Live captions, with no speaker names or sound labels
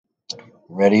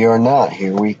Ready or not,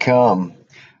 here we come.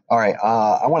 All right,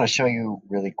 I want to show you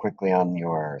really quickly on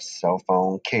your cell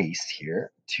phone case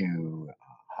here to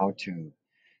how to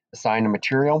assign a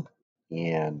material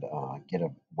and get a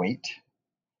weight.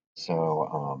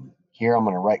 So here I'm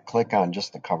going to right click on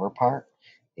just the cover part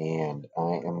and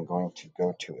I am going to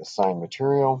go to assign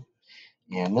material.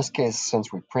 In this case,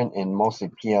 since we print in mostly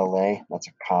PLA, that's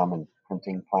a common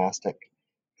printing plastic,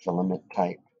 filament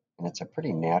type, and it's a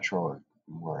pretty natural or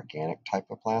more organic type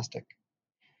of plastic.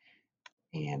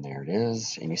 And there it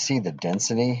is. And you see the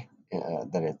density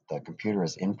that the computer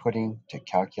is inputting to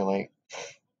calculate.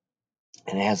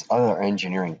 And it has other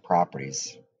engineering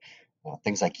properties.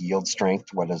 Things like yield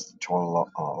strength, what is the total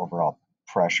overall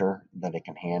pressure that it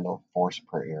can handle, force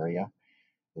per area,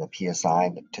 the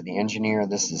PSI. To the engineer,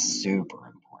 this is super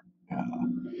important.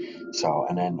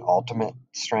 And then ultimate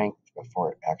strength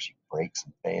before it actually breaks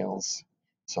and fails.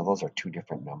 So those are two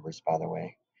different numbers, by the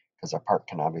way, because a part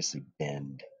can obviously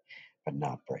bend but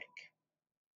not break.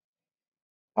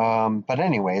 But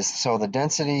anyways, so the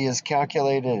density is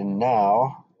calculated, and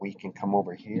now we can come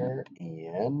over here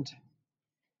and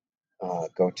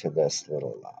go to this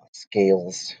little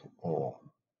scales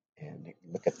and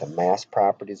look at the mass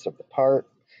properties of the part.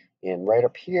 And right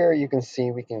up here, you can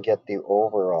see we can get the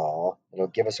overall. It'll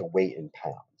give us a weight in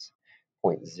pounds,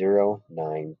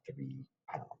 0.093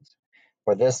 pounds.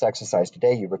 For this exercise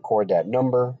today, you record that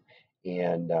number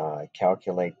and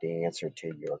calculate the answer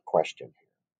to your question.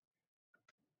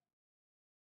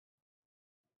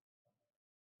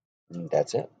 And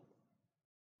that's it.